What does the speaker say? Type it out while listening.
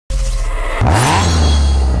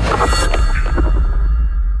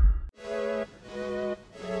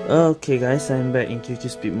Okay guys, I'm back in QQ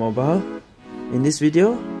Speed Mobile. In this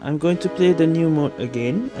video, I'm going to play the new mode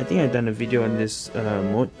again. I think I've done a video on this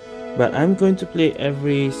mode, but I'm going to play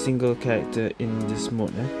every single character in this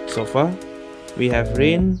mode. So far, we have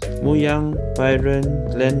Rain, Muyang, Byron,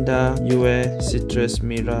 Glenda, Yue, Citrus,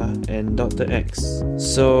 Mira, and Dr. X.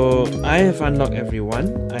 So I have unlocked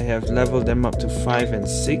everyone. I have leveled them up to 5 and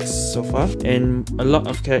 6 so far, and a lot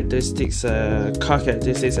of characteristics, car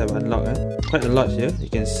characteristics I've unlocked. Quite a lot here. You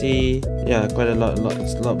can see, yeah, quite a lot.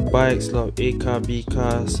 It's a lot of bikes, a lot of A car, B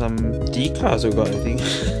car, some D cars I got, I think.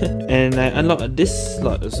 And I unlocked this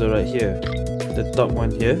slot also right here, the top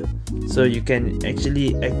one here. So you can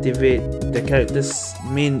actually activate the character's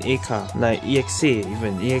main A car, like EXA,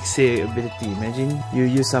 even EXA ability. Imagine you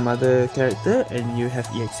use some other character and you have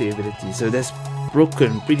EXA ability. So that's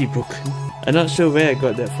broken, pretty broken. I'm not sure where I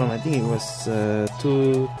got that from. I think it was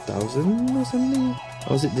 2000 or something.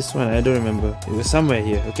 Or was it this one? I don't remember. It was somewhere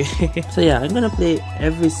here, okay? So yeah, I'm gonna play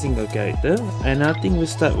every single character, and I think we'll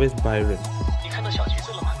start with Byron.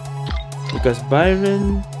 Because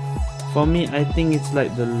Byron, for me, I think it's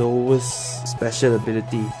like the lowest special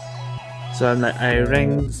ability. So I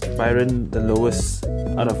rank Byron the lowest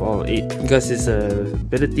out of all 8 because his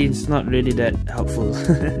ability is not really that helpful.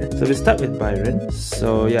 So we start with Byron.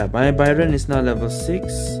 So yeah, my Byron is now level 6,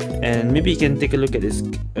 and maybe you can take a look at his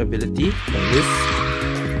ability like this.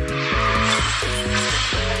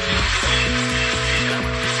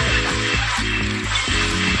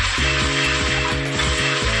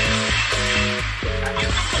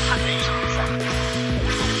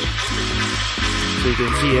 So you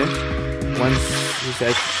can see once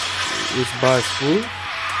his bar is full,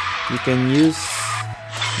 you can use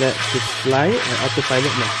that to fly and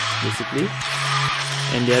autopilot now, basically.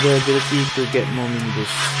 And the other ability to get more mini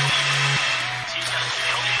boosts.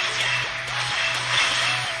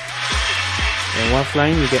 And while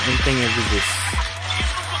flying, you get anything every boost.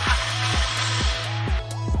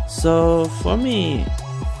 So for me,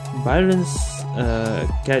 Byron's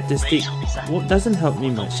characteristic doesn't help me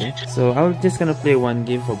much. So I'm just gonna play one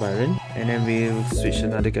game for Byron, and then we'll switch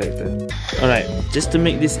another character. Alright, just to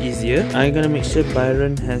make this easier, I'm gonna make sure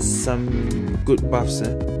Byron has some good buffs.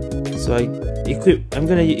 So I'm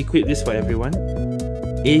gonna equip this for everyone.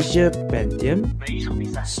 Asia Pentium,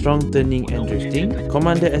 Strong Turning and Drifting,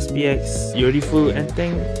 Commander SPX, Yuri Full and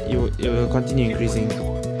Tank, it will continue increasing.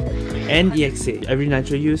 And EXA, every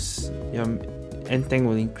nitro use, your end tank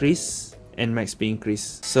will increase and max speed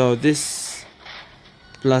increase. So this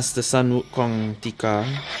plus the Sun Wukong Tika.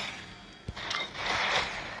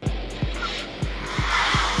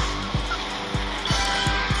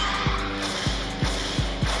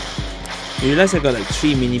 You realize I got like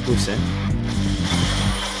 3 mini boosts.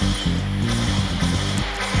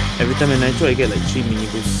 Every time I nitro I get like 3 mini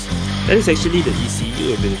boosts. That is actually the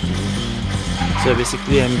ECU ability. So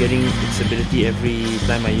basically I'm getting its ability every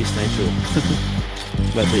time I use nitro.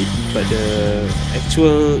 But the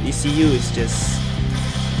actual ECU is just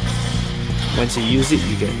once you use it,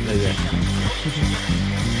 you get like that.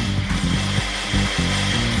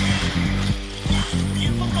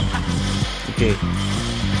 Okay,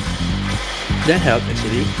 that helped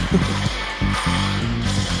actually.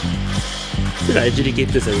 These are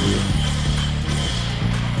adjudicators already.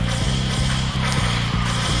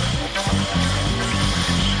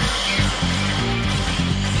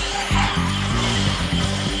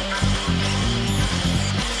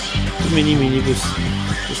 Mini boost.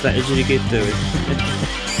 It's like adjudicator.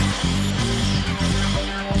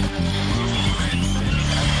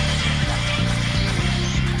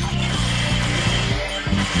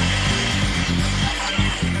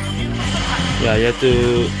 Yeah, you have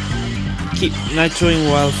to keep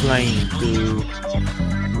nitroing while flying to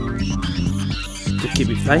keep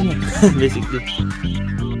it flying, basically.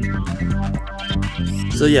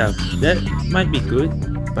 So yeah, that might be good,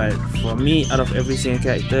 but for me, out of every single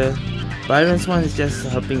character, Byron's one is just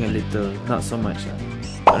helping a little, not so much.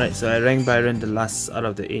 Alright, so I ranked Byron the last out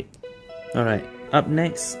of the 8. Alright, up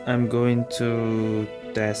next, I'm going to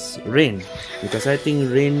test Rain, because I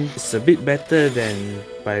think Rain is a bit better than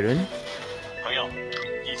Byron,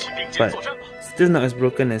 but still not as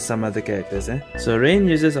broken as some other characters. So Rain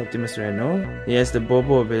uses Optimus Reno. He has the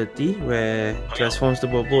Bobo ability, where transforms the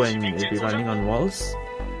Bobo and will be running on walls.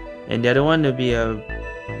 And the other one will be a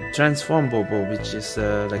Transform Bobo, which is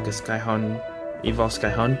like a Skyhound, Evolve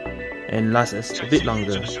Skyhound, and lasts a bit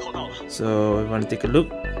longer. So if you want to take a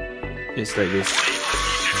look, it's like this.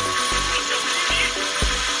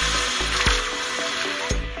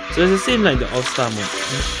 So it's the same like the All-Star mode.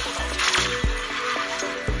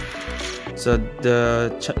 So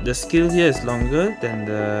the skill here is longer than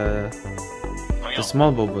the The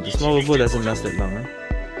small Bobo. The small Bobo doesn't last that long.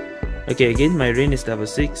 Okay, again, my Rain is level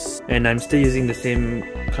 6, and I'm still using the same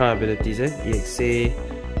car abilities, EXA,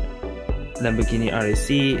 Lamborghini RAC,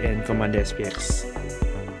 and Commander SPX.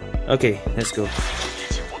 Okay, let's go.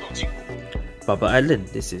 Baba Island,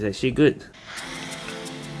 this is actually good.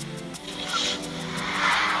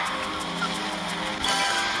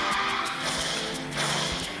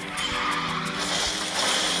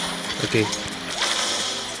 Okay.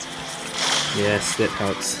 Yes, that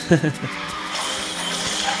helps.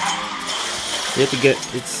 You have to get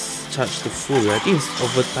its charge to full. I think it's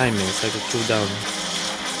over time, it's like a cooldown.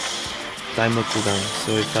 Timer cooldown.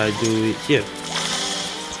 So if I do it here,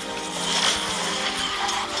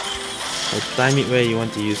 or time it where you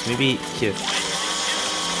want to use, maybe here.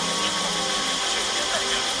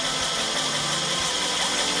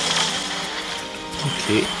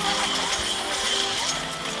 Okay.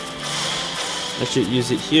 I should use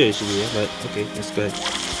it here actually, but okay, let's go ahead.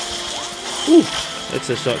 Ooh, that's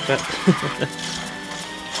a shortcut.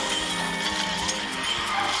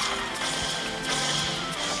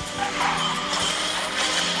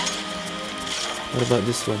 What about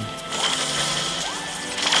this one?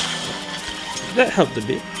 That helped a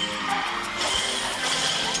bit.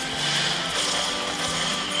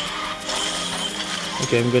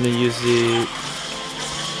 Okay, I'm gonna use it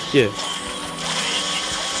here.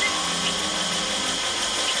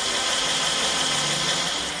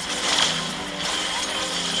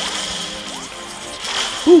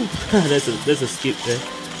 Ooh, that's a skip there.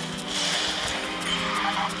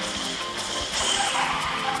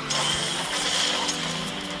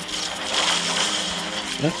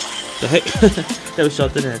 The heck? That was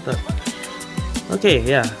shorter than I thought. Okay,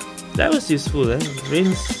 yeah, that was useful.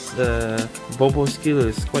 Rain's Bobo skill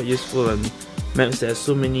is quite useful on maps that have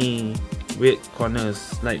so many weird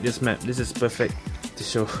corners like this map. This is perfect to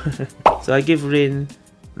show. So I give Rain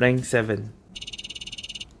rank 7.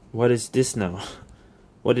 What is this now?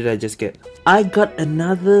 What did I just get? I got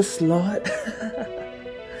another slot.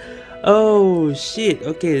 Oh shit,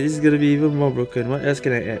 okay, this is gonna be even more broken. What else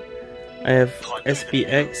can I add? I have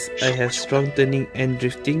SPX, I have strong turning and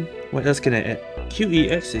drifting. What else can I add?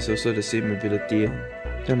 QEX is also the same ability.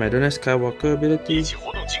 Damn, I don't have Skywalker ability.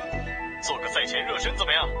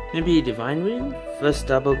 Maybe Divine Ring? First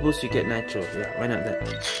double boost you get Nitro. Yeah, why not that?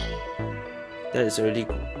 That is already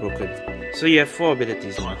broken. So you have 4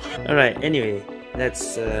 abilities now. Alright, anyway,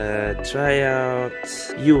 let's try out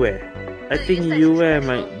U-Wear. I think U-Wear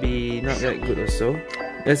might be not that good also.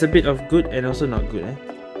 There's a bit of good and also not good.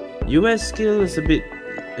 U-Wear's skill is a bit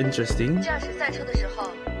interesting.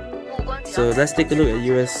 So let's take a look at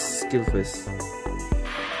U-Wear's skill first.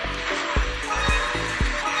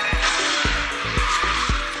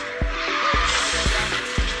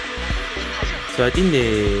 So I think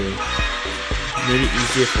they made it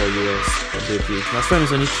easier for U.S. ability. Last time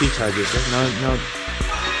it's only 3 charges.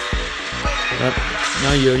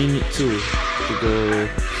 Now you only need 2 to go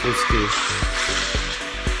full skill.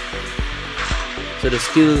 So the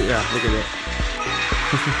skill, yeah, look at that.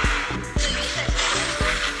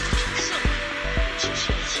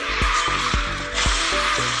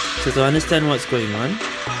 So to understand what's going on,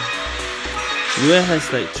 U.S.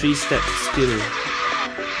 has like 3-step skill.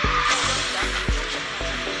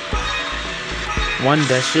 1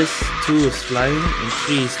 dashes, 2 is flying, and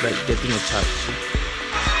 3 is like getting a charge.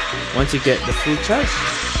 Once you get the full charge,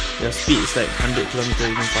 your speed is like 100 km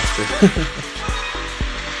even faster.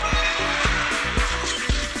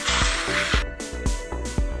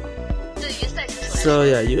 So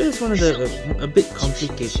yeah, US is one of the a bit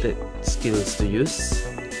complicated skills to use.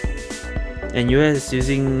 And US is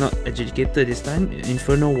using not Adjudicator this time,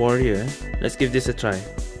 Inferno Warrior. Let's give this a try.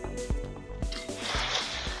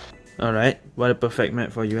 Alright, what a perfect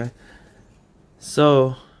map for you.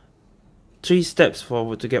 So 3 steps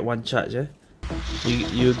forward to get 1 charge.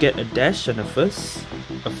 You get a dash on the first,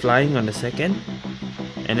 a flying on the second,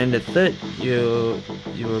 and then the third you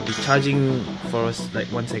will be charging for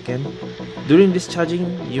like 1 second. During this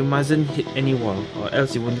charging, you mustn't hit any wall or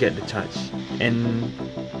else you won't get the charge. And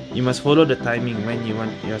you must follow the timing when you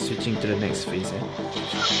are switching to the next phase.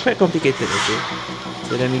 Quite complicated, okay?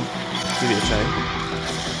 So let me give it a try.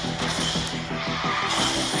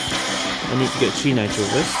 I need to get 3 nitro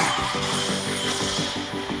first.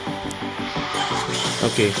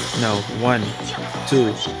 Okay, now 1,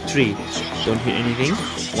 2, 3. Don't hit anything.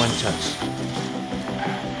 1 charge.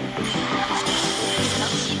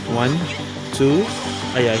 1, 2.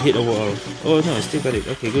 Ah yeah, I hit a wall. Oh no, I still got it.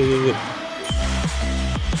 Okay, good.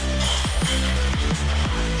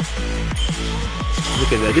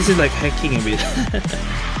 Look at that. This is like hacking a bit.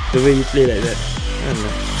 The way you play like that. I don't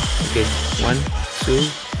know. Okay, 1, 2,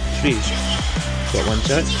 3. Got 1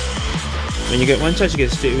 charge. When you get 1 charge, you can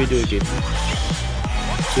straight away do it again.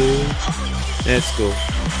 2. Let's go.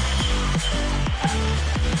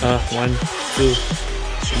 1, 2.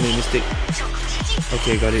 Made mistake.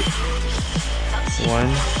 Okay, got it.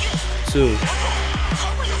 1, 2.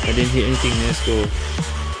 I didn't hit anything. Let's go.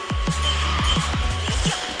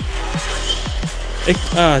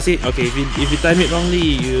 See, okay, if you time it wrongly,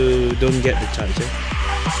 you don't get the charge.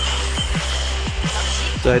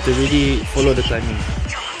 So I have to really follow the timing,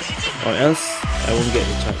 or else I won't get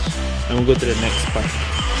the charge. I won't go to the next part.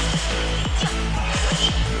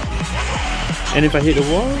 And if I hit the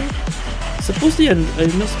wall, supposedly I'm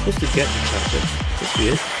not supposed to get the charge. That's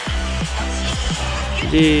weird.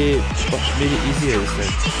 They made it easier this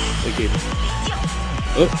time. Again.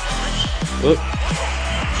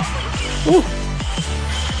 Oh!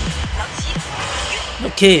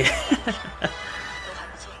 Okay.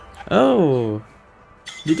 Oh,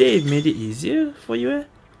 did they made it easier for you?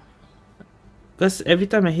 Because every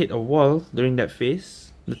time I hit a wall during that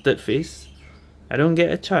phase, the third phase, I don't get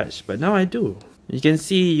a charge, but now I do. You can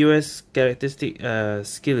see US characteristic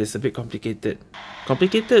skill is a bit complicated.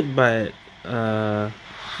 But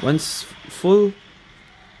once full,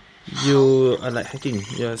 you are like hacking.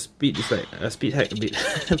 Your speed is like a speed hack a bit.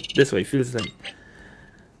 That's what it feels like.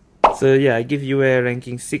 So yeah, I give UA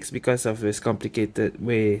ranking 6 because of this complicated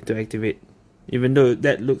way to activate, even though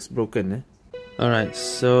that looks broken. Alright,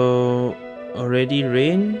 so already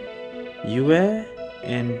Rain, UA,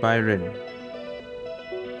 and Byron.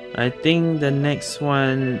 I think the next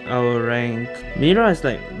one I'll rank Mira is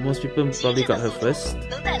like most people probably got her first,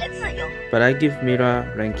 but I give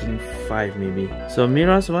Mira ranking 5 maybe. So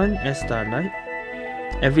Mira's one as Starlight.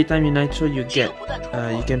 Every time you nitro, you get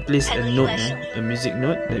you can place a note, a music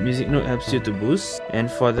note. That music note helps you to boost.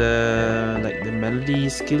 And for the the melody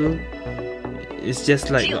skill, it's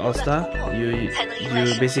just like the All-Star. You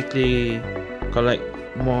basically collect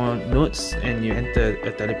more notes and you enter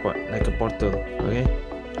a teleport, like a portal. Okay,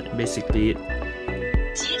 basically it.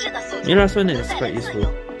 Mira's one is quite useful.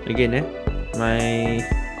 Again, my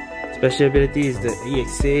special ability is the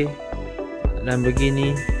EXA,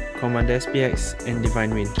 Lamborghini, Commander SPX, and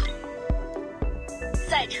Divine Wind.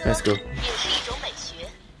 Let's go.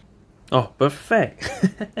 Oh, perfect!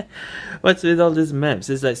 What's with all these maps?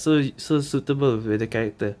 It's like so suitable with the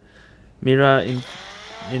character. Mira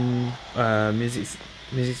in Music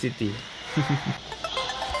City.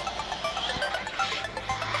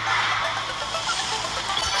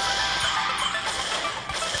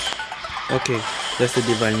 Okay, that's the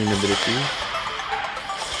Divine Wind ability.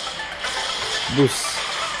 Boost.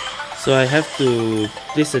 So I have to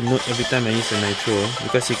place a note every time I use a nitro,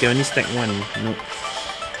 because you can only stack one note.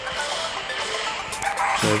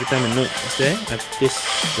 So every time a note is there, I place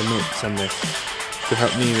the note somewhere to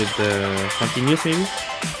help me with the continuous maybe?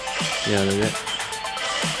 Yeah, like that.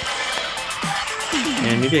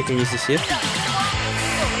 And maybe I can use this here.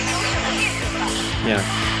 Yeah.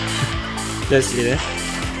 That's it,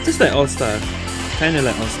 just like All-Star. Kinda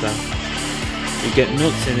like All-Star. You get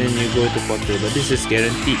notes and then you go to portal, but this is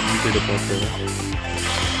guaranteed into the portal.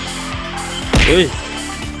 Oi!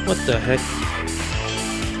 What the heck?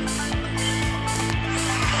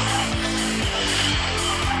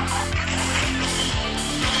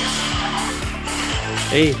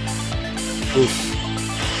 Hey! Boost.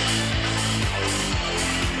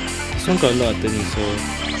 This one got a lot of turning, so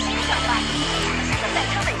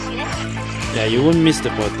yeah, you won't miss the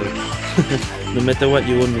portal. No matter what,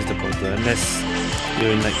 you won't miss the portal unless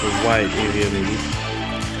you're in like a wide area maybe.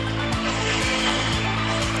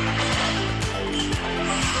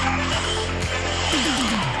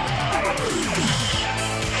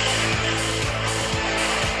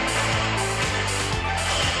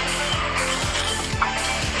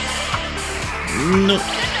 No.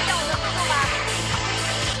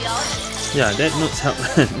 Yeah, that notes help.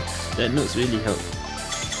 That notes really help.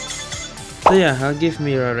 So yeah, I'll give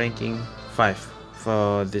Mira ranking 5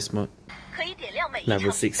 for this mode.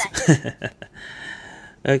 Level 6.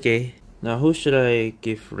 Okay, now who should I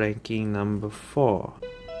give ranking number 4?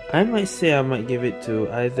 I might say I might give it to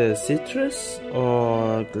either Citrus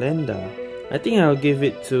or Glenda. I think I'll give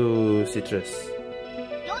it to Citrus.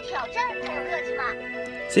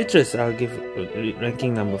 Citrus, I'll give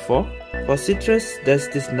ranking number 4. For Citrus, there's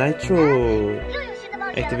this Nitro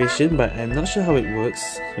activation, but I'm not sure how it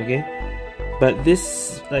works. Okay, but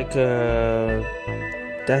this like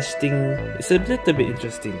dash thing is a little bit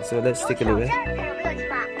interesting, so let's take a look.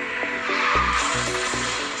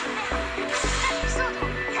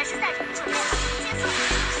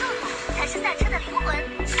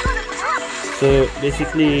 So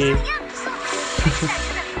basically,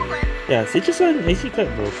 Yeah, Citrus one is actually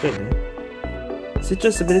quite broken.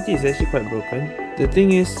 Citrus ability is actually quite broken. The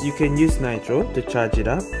thing is, you can use Nitro to charge it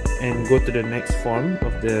up and go to the next form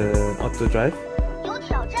of the auto drive.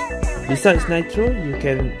 Besides Nitro, you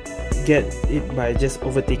can get it by just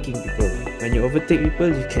overtaking people. When you overtake people,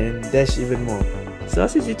 you can dash even more. So I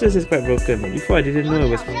see Citrus is quite broken. Before I didn't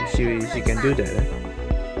know she can do that.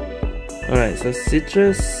 Alright, so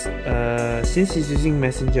Citrus, since he's using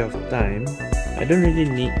Messenger of Time, I don't really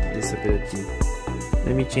need this ability.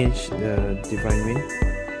 Let me change the Divine Wind.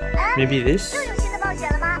 Maybe this?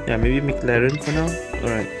 Yeah, maybe McLaren for now.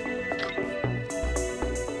 Alright.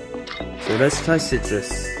 So let's try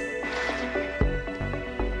Citrus.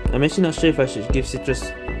 I'm actually not sure if I should give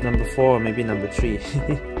Citrus number 4 or maybe number 3.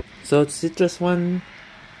 So Citrus 1,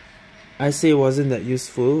 I say wasn't that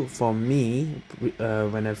useful for me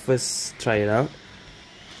when I first tried it out.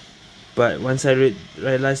 But once I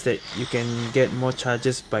realized that you can get more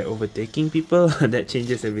charges by overtaking people, that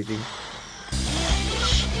changes everything.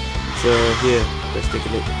 So here, let's take a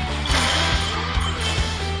look.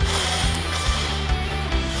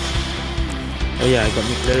 Oh yeah, I got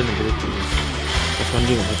McLaren ability. I was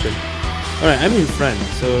wondering what happened. Alright, I'm in front.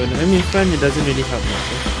 So when I'm in front, it doesn't really help much.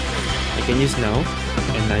 I can use now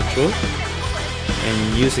and Nitro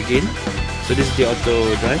and use again. So this is the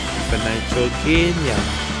auto drive. If I Nitro again, yeah,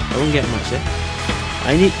 I won't get much.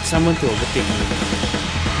 I need someone to overtake me.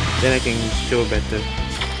 Then I can show better.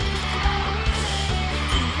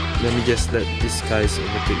 Let me just let these guys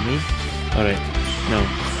overtake me. Alright, now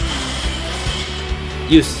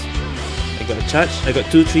use. I got a charge. I got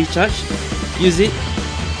 2-3 charge. Use it.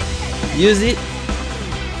 Use it.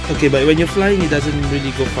 Okay, but when you're flying, it doesn't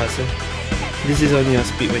really go fast. This is only your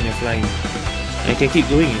speed when you're flying. I can keep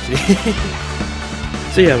going actually.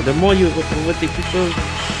 So yeah, the more you overtake people,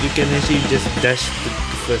 you can actually just dash to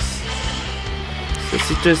first. So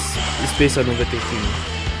Citrus is based on overtaking.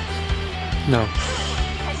 Now,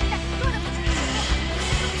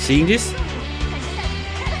 seeing this?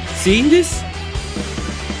 Seeing this?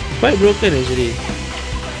 Quite broken actually.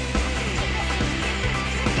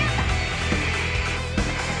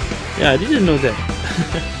 Yeah, I didn't know that.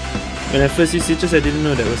 When I first used Citrus, I didn't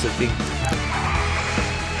know that was a thing.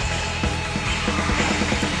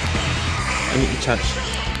 I need to charge.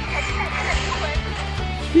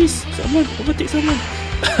 Please, someone, overtake someone.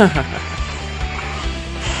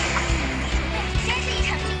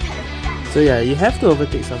 So yeah, you have to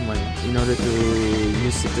overtake someone in order to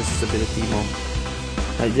use Citrus' ability more.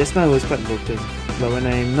 Like just now it was quite broken. But when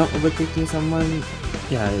I'm not overtaking someone,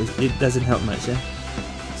 yeah, it doesn't help much.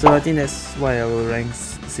 So I think that's why I will rank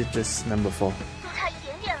Citrus number 4.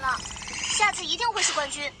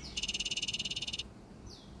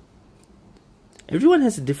 Everyone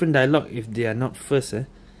has a different dialogue if they are not first.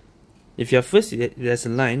 If you're first, there's a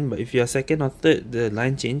line, but if you're second or third, the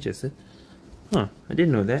line changes. Huh, I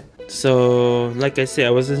didn't know that. So, like I said,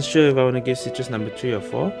 I wasn't sure if I want to give Citrus number 3 or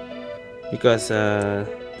 4. Because the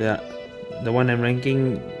one I'm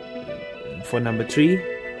ranking for number 3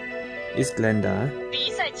 is Glenda.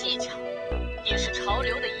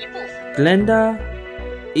 Glenda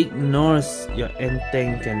ignores your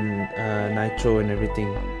N-Tank and Nitro and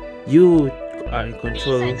everything. You are in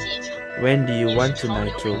control when do you want to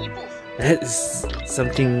Nitro. That's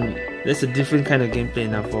something, that's a different kind of gameplay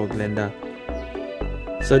now for Glenda.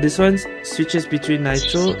 So this one switches between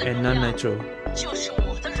Nitro and non-Nitro.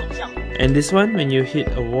 And this one, when you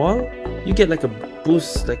hit a wall, you get like a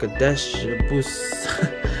boost, like a dash boost.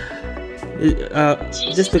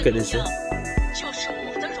 Just look at this.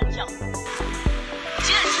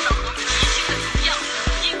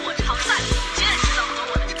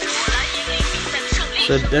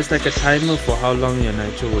 So that's like a timer for how long your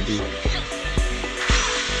Nitro will be.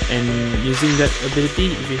 And using that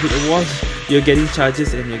ability, if you hit a wall, you're getting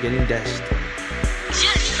charges and you're getting dashed.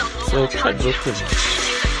 So quite broken.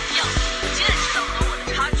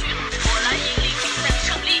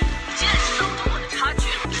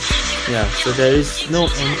 Yeah, so there is no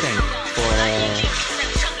N-Tank for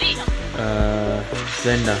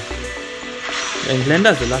Glenda. And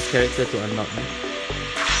Glenda is the last character to unlock.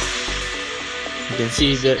 You can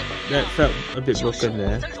see that felt a bit broken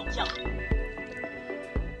there.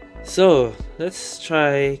 So let's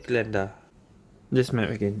try Glenda. This map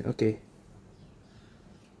again, okay.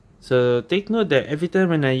 So take note that every time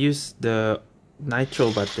when I use the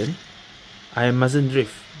Nitro button, I mustn't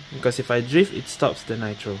drift, because if I drift, it stops the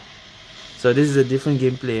Nitro. So this is a different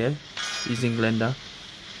gameplay using Glenda.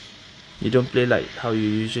 You don't play like how you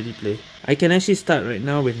usually play. I can actually start right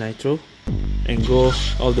now with Nitro and go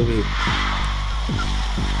all the way.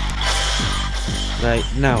 Right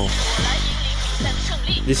now.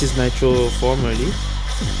 This is nitro form already.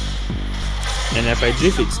 And if I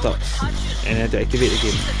drift, it stops. And I have to activate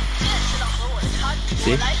again.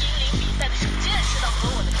 See?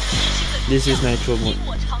 This is nitro mode.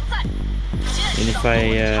 And if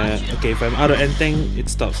if I'm out of N-Tank, it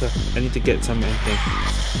stops. I need to get some N-Tank.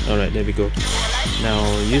 Alright, there we go. Now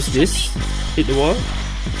use this. Hit the wall.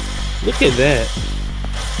 Look at that.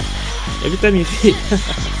 Every time you hit.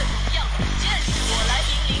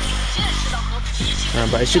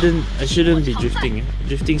 But I shouldn't be drifting.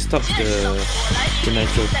 Drifting stops the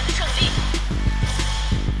nitro.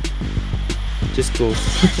 Just go.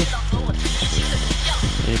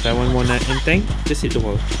 And if I want more N-Tank, just hit the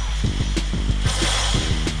wall.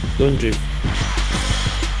 Don't drift.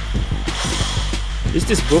 Is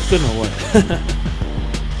this broken or what?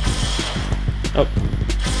 Up.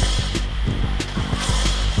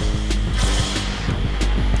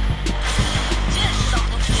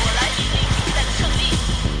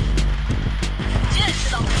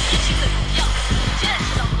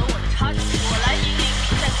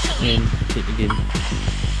 And hit again.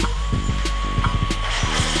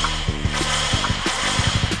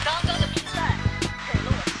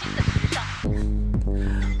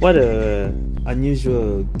 What a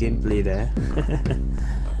unusual gameplay there.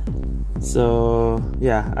 So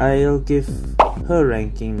yeah, I'll give her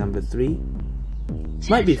ranking number 3.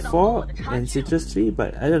 Might be 4 and Citrus 3,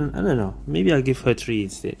 but I don't know. Maybe I'll give her 3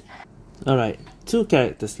 instead. Alright, 2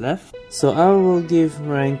 characters left. So I will give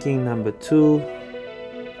ranking number 2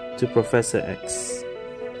 to Professor X.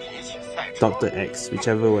 Dr. X,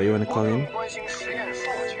 whichever way you want to call him.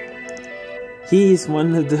 He is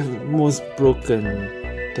one of the most broken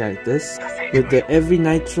characters. With the every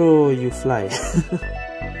nitro you fly.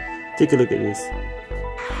 Take a look at this.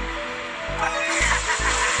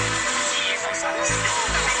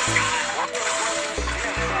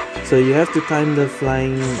 So you have to time the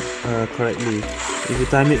flying correctly. If you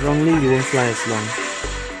time it wrongly, you won't fly as long.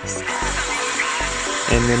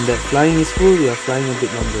 And when that flying is full, you are flying a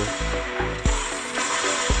bit longer.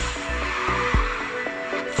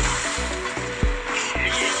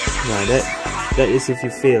 Nah, that is if you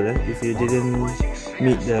fail. If you didn't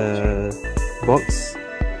meet the box,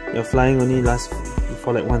 your flying only lasts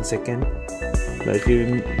for like 1 second. But if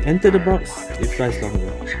you enter the box, it flies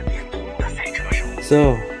longer.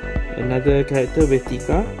 So, another character with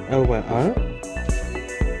Tika, LYR.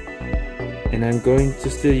 And I'm going to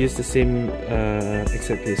still use the same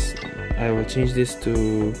except this. I will change this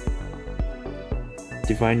to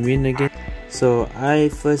Divine Wind again. So I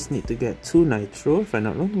first need to get 2 nitro, if I'm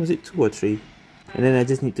not wrong. Was it 2 or 3? And then I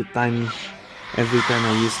just need to time every time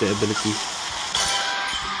I use the ability.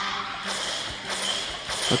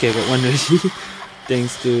 Okay, I got 1 already.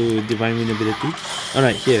 Thanks to Divine Wind ability.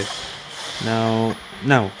 Alright, here. Now.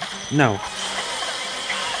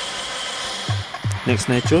 Next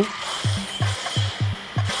nitro.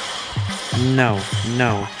 Now.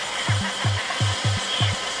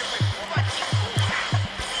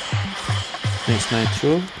 Next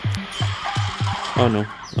nitro. Oh no.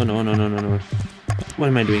 What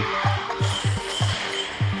am I doing?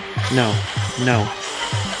 Now.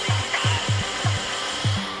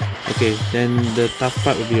 Okay, then the tough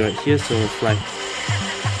part will be right here, so fly.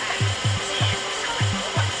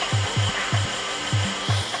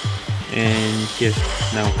 And here,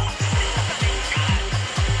 now.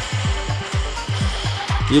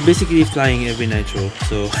 You're basically flying every nitro,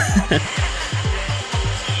 so is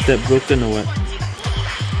that broken or what?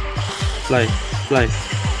 Fly.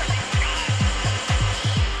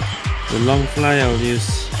 The long fly I'll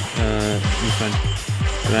use in front.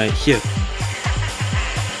 Right here.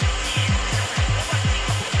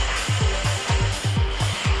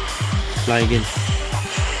 Fly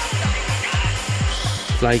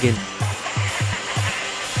again.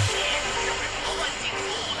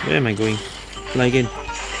 Where am I going? Fly again.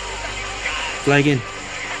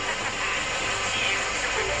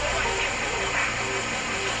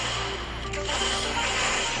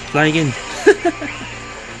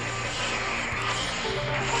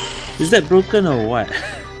 Is that broken or what?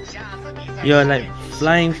 You're like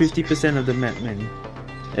flying 50% of the map, man.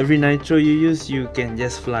 Every nitro you use, you can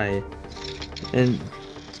just fly. And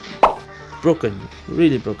broken,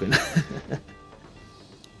 really broken.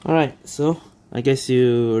 Alright, so I guess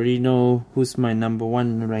you already know who's my number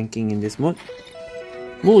 1 ranking in this mode.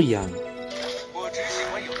 Muyang.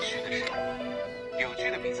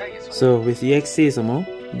 So with EXA some more,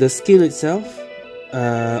 the skill itself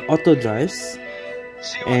auto drives,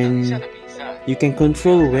 and you can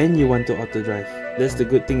control when you want to auto drive. That's the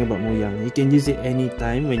good thing about Muyang. You can use it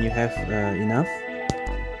anytime when you have enough.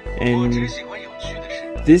 And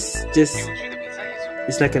this just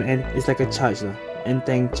it's like a charge lah,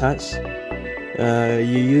 N-tank charge.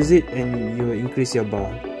 You use it and you increase your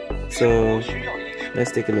bar. So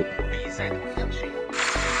let's take a look.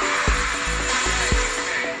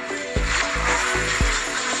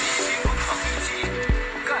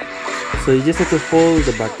 So you just have to hold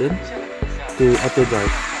the button to auto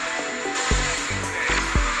drive.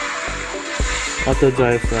 Auto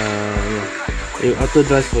drive, yeah, it auto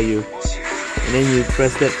drives for you, and then you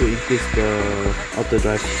press that to increase the auto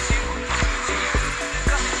drive.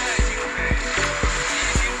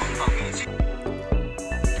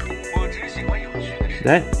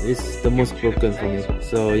 That is the most broken for me.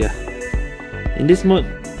 So yeah, in this mode,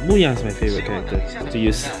 Muyang is my favorite character to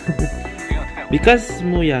use. Because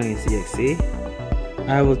Muyang is EXA,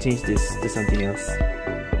 I will change this to something else.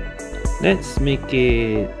 Let's make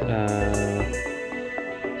it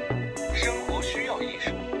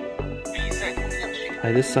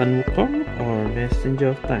either Sun Wukong or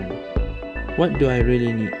Messenger of Time. What do I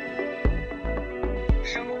really need?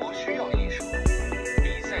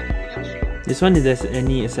 This one, if there's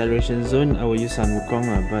any acceleration zone, I will use Sun Wukong,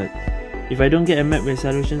 but if I don't get a map with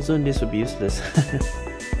acceleration zone, this will be useless.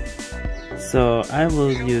 So I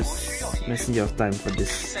will use Messenger of Time for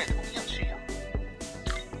this.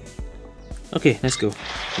 Okay, let's go.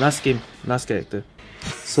 Last game, last character.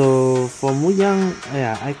 So for Muyang,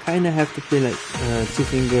 yeah, I kinda have to play like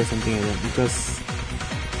 2-finger or something like that, because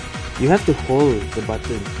you have to hold the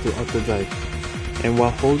button to auto drive, and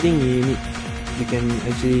while holding you can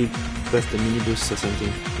actually press the mini boost or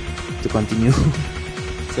something to continue.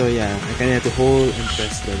 So yeah, I kinda have to hold and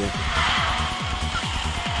press like that.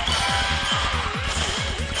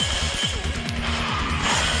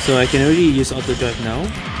 So I can already use auto drive now,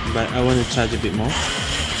 but I want to charge a bit more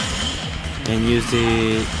and use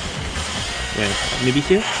it, well, maybe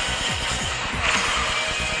here?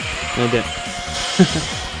 Like that.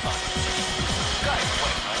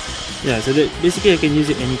 Yeah, so that basically I can use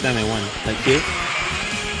it anytime I want, like here.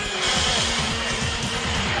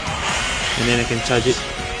 And then I can charge it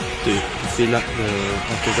to fill up the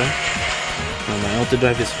auto drive. Now my auto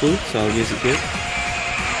drive is full, so I'll use it here.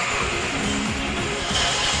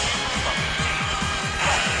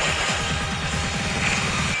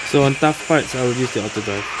 So on tough parts, I will use the auto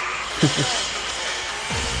drive.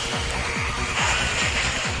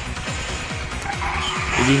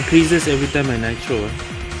 It increases every time I nitro.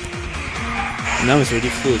 Now it's already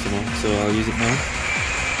full, so I'll use it now.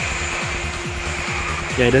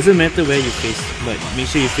 Yeah, it doesn't matter where you face, but make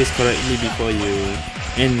sure you face correctly before you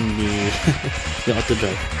end the auto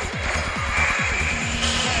drive.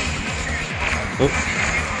 Oh,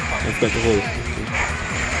 I've got the hole.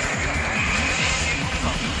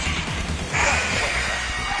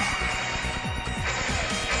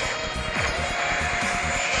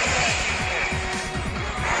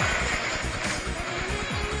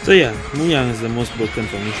 So yeah, Muyang is the most broken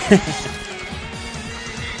for me.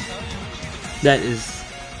 That is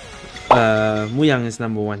Muyang is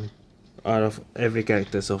number 1 out of every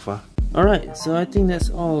character so far. Alright, so I think that's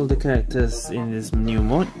all the characters in this new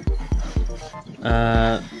mode.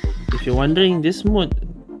 If you're wondering, this mode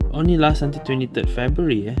only lasts until 23rd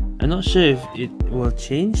February. I'm not sure if it will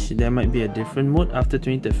change. There might be a different mode after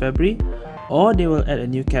 23rd February, or they will add a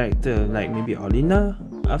new character like maybe Olina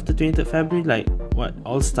after 23rd February, like what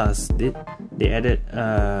All Stars did. They added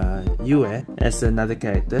Yue as another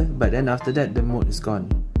character, but then after that the mode is gone.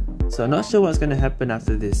 So I'm not sure what's gonna happen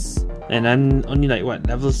after this. And I'm only like what,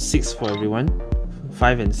 level 6 for everyone,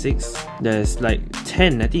 5 and 6. There's like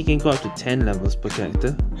 10, I think you can go up to 10 levels per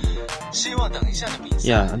character.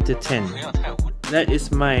 Yeah, until 10. That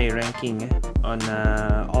is my ranking on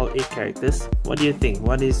all 8 characters. What do you think?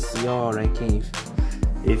 What is your ranking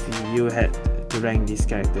if you had to rank these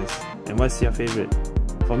characters? And what's your favorite?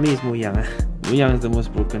 For me, it's Muyang. Muyang is the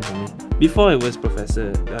most broken for me. Before it was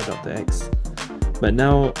Professor Dr. X, but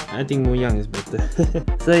now I think Muyang is better.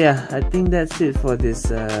 So yeah, I think that's it for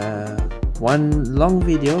this one long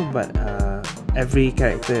video, but every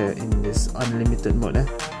character in this unlimited mode,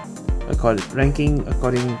 ranking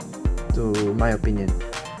according to my opinion.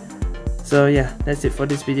 So yeah, that's it for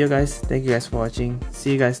this video guys. Thank you guys for watching.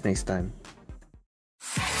 See you guys next time.